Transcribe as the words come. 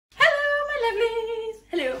lovelies!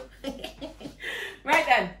 Hello. Right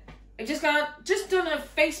then, I've just done a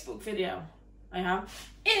Facebook video. I have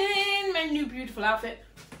in my new beautiful outfit.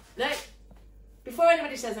 Look, before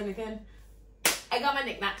anybody says anything, I got my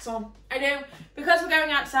knickknacks on. I do, because we're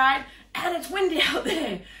going outside and it's windy out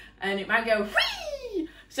there and it might go whee.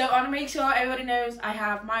 So I want to make sure everybody knows I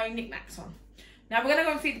have my knickknacks on. Now we're gonna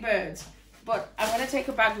go and feed the birds, but I'm gonna take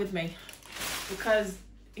a bag with me because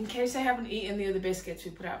in case I haven't eaten the other biscuits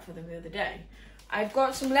we put out for them the other day. I've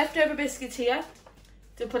got some leftover biscuits here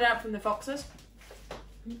to put out from the foxes.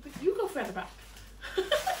 You go further back.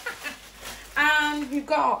 And we've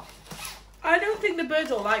got, I don't think the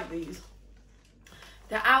birds will like these.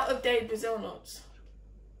 They're out of date Brazil nuts.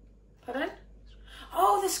 Pardon?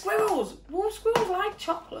 Oh, the squirrels. Well, squirrels like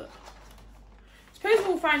chocolate. Suppose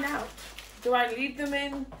we'll find out. Do I leave them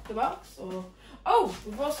in the box or? Oh,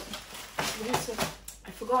 we've also,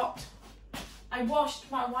 I forgot. I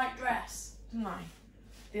washed my white dress, didn't I,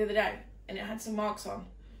 the other day, and it had some marks on.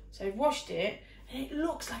 So I've washed it, and it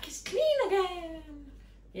looks like it's clean again.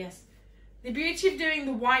 Yes. The beauty of doing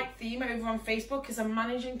the white theme over on Facebook is I'm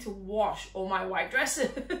managing to wash all my white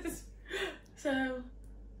dresses. So,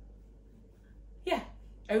 yeah.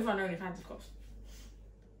 Over on OnlyFans, of course.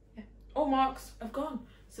 Yeah. All marks have gone.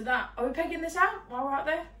 So that, are we pegging this out while we're out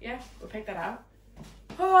there? Yeah, we'll peg that out.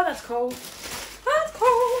 Oh, that's cold. That's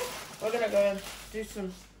cold. We're going to go and do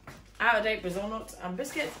some out-of-date Brazil nuts and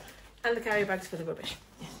biscuits and the carrier bags for the rubbish.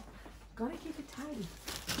 Yes. Gotta keep it tidy.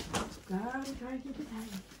 Gotta try and keep it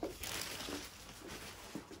tidy.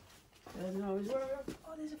 There's always worry.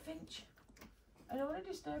 Oh, there's a finch. I don't want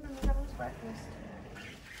to disturb him. He's having his breakfast.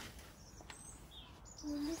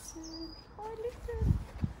 Oh, listen. Oh, listen.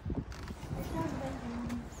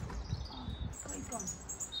 Oh, he's gone.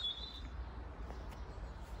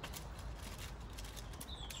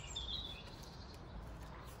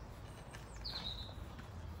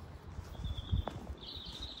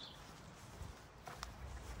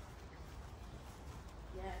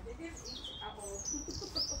 Yeah, they didn't eat it at all.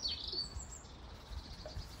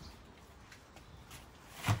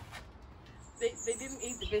 They didn't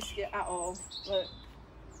eat the biscuit at all, but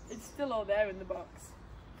it's still all there in the box.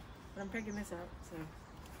 And I'm picking this up, so.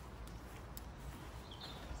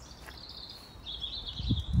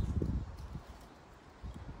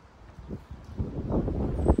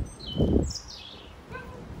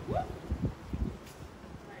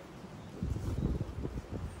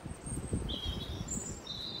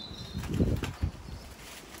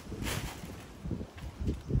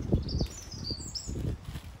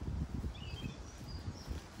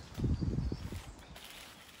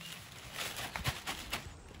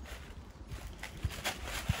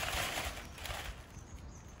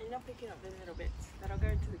 Not picking up the little bits that are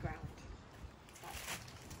going to the ground.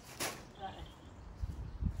 Right.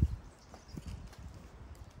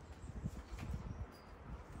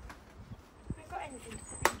 Have I got anything to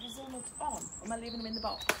put these Brazil nuts on? Or am I leaving them in the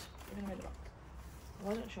box? Leaving them in the box. I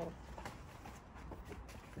wasn't sure.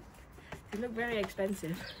 They look very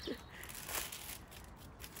expensive. It's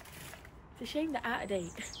a shame they're out of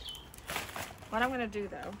date. What I'm going to do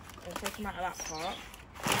though, I'll take them out of that part.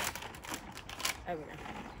 There we go.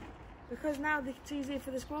 Because now it's easier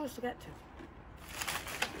for the squirrels to get to.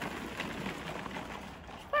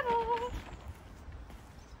 Squirrel!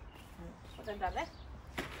 Put them down there.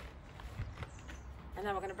 And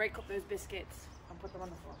then we're going to break up those biscuits and put them on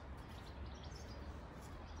the floor.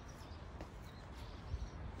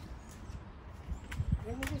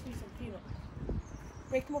 Then we just need some peanuts.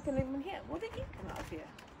 Break them up and leave them in here. Will they eat them out of here?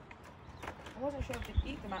 I wasn't sure if they'd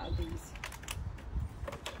eat them out of these.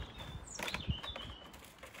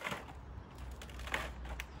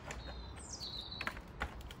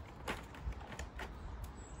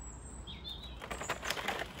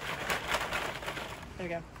 There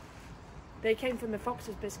we go. They came from the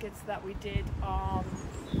Fox's biscuits that we did on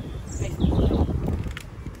Facebook.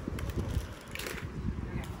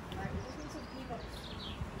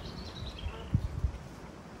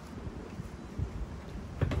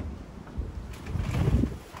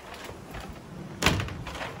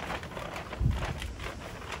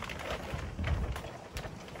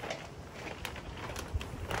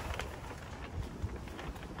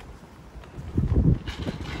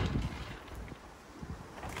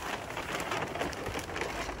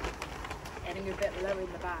 A bit low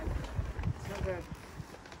in the bag. It's not good.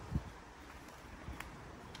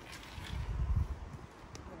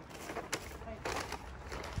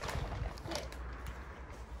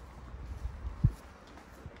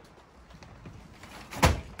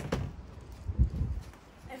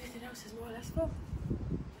 Everything else is more or less full.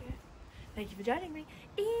 Yeah. Thank you for joining me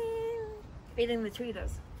in feeding the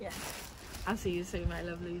tweeters. Yeah. I'll see you soon, my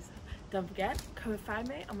lovelies. Don't forget, come and find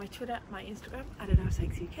me on my Twitter, my Instagram,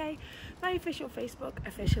 Adelesexyuk, my official Facebook,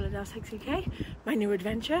 official Adelesexyuk, my new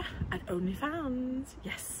adventure at OnlyFans.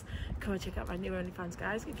 Yes, come and check out my new OnlyFans,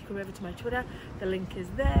 guys. If you come over to my Twitter, the link is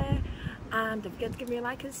there. And don't forget to give me a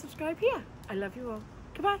like and subscribe here. I love you all.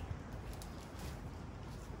 Goodbye.